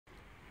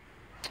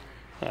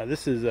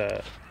This is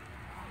a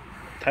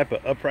type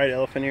of upright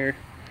elephant ear.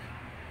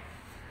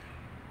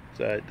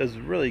 So it does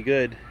really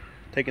good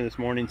taking this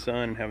morning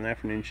sun and having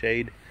afternoon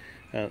shade.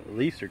 The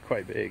leaves are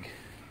quite big.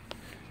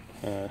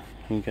 You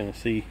can kind of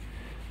see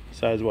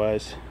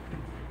size-wise,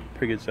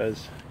 pretty good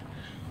size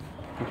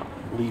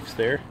leaves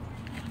there.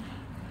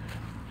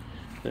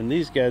 Then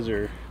these guys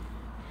are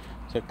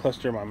a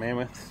cluster of my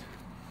mammoths.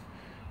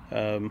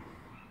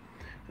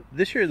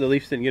 This year the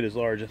leaves didn't get as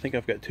large. I think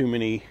I've got too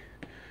many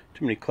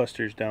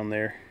clusters down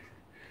there.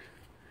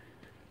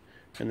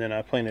 And then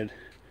I planted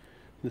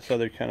this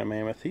other kind of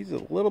mammoth. He's a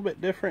little bit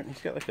different.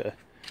 He's got like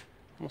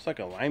almost like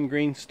a lime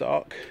green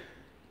stalk.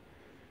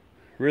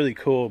 Really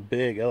cool,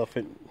 big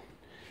elephant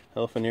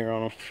ear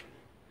on them.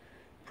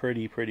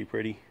 Pretty.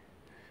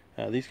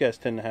 These guys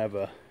tend to have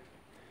a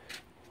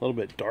little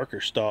bit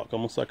darker stalk,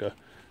 almost like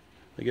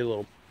they get a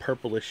little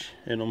purplish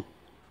in them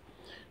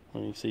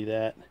when you see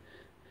that.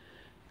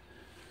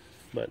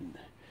 But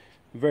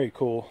very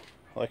cool.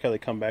 I like how they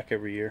come back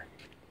every year.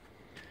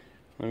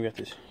 And we got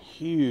this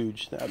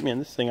huge,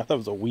 this thing I thought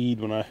was a weed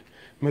when I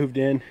moved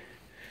in,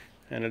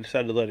 and I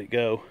decided to let it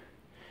go.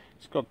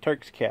 It's called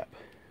Turk's cap.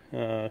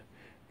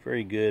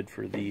 Very good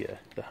for the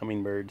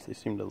hummingbirds. They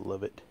seem to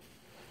love it.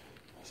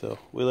 So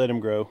we let him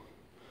grow.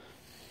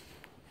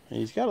 And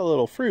he's got a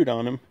little fruit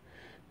on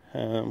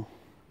him.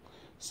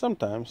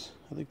 Sometimes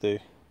I think the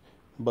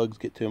bugs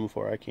get to him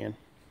before I can.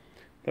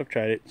 But I've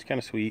tried it. It's kind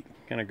of sweet,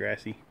 kind of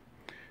grassy.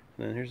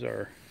 And then here's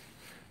our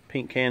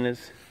pink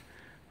cannas.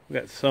 We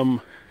got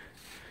some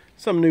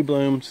new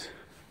blooms.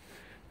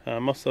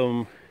 Most of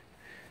them,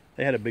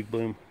 they had a big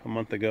bloom a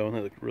month ago, and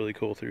they look really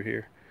cool through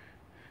here.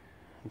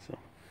 And so,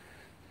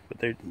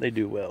 but they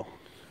do well.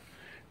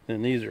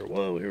 Then these are,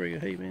 whoa, here we go.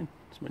 Hey man,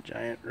 some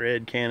giant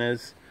red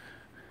cannas.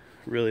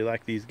 Really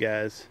like these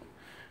guys.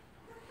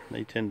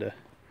 They tend to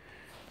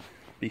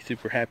be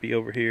super happy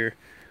over here.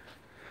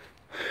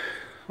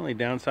 Only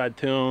downside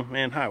to them,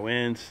 man, high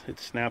winds. It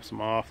snaps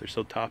them off. They're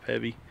so top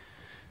heavy.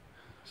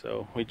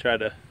 So we try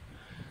to,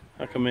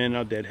 I'll come in,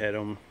 I'll deadhead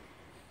them.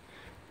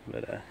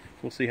 But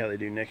we'll see how they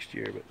do next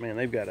year. But man,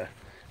 they've got a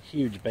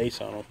huge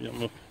base on them. You don't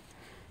know if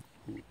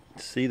you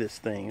can see this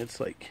thing.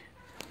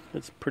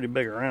 It's pretty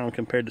big around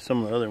compared to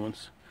some of the other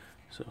ones.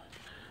 So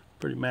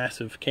pretty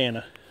massive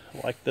canna.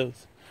 I like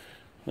those.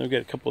 We've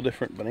got a couple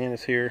different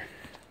bananas here.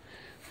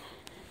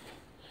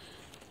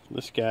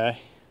 This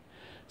guy,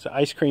 it's an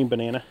ice cream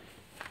banana.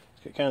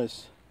 It's got kind of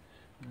this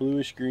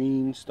bluish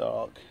green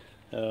stalk.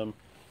 And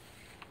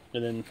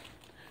then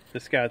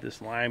this guy with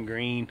this lime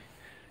green.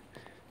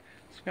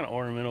 It's kind of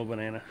ornamental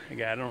banana.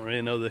 Again, I don't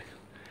really know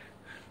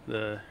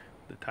the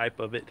type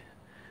of it,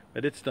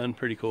 but it's done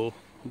pretty cool.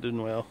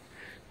 Doing well.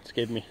 It's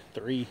gave me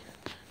 3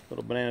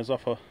 little bananas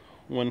off of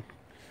one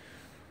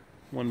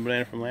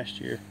banana from last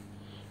year.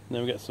 And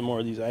then we got some more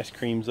of these ice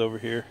creams over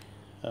here.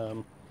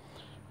 They're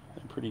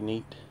pretty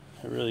neat.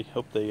 I really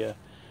hope they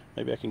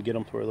maybe I can get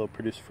them to where they'll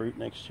produce fruit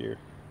next year.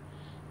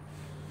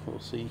 We'll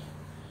see.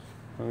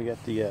 And we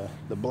got the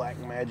black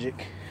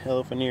magic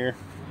elephant ear.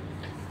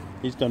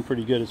 He's done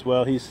pretty good as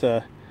well. He's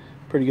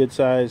pretty good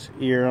size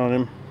ear on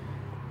him.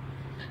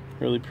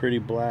 Really pretty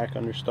black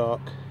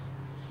understalk.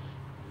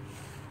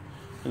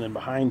 And then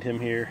behind him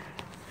here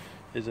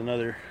is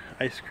another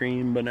ice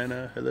cream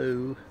banana.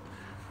 Hello.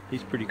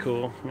 He's pretty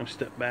cool. I'm gonna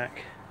step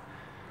back.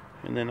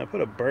 And then I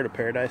put a bird of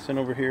paradise in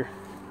over here.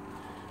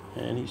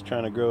 And he's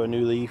trying to grow a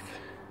new leaf.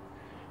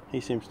 He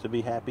seems to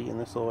be happy in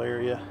this little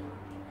area.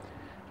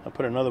 I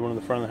put another one in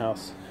the front of the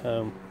house.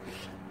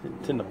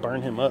 It tended to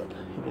burn him up.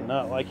 He did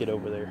not like it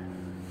over there.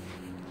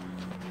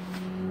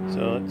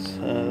 So it's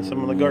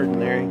some of the garden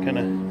there. You kind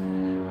of,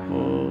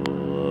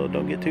 oh,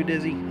 don't get too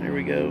dizzy. There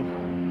we go.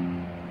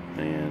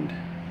 And,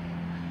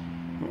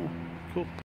 well, cool.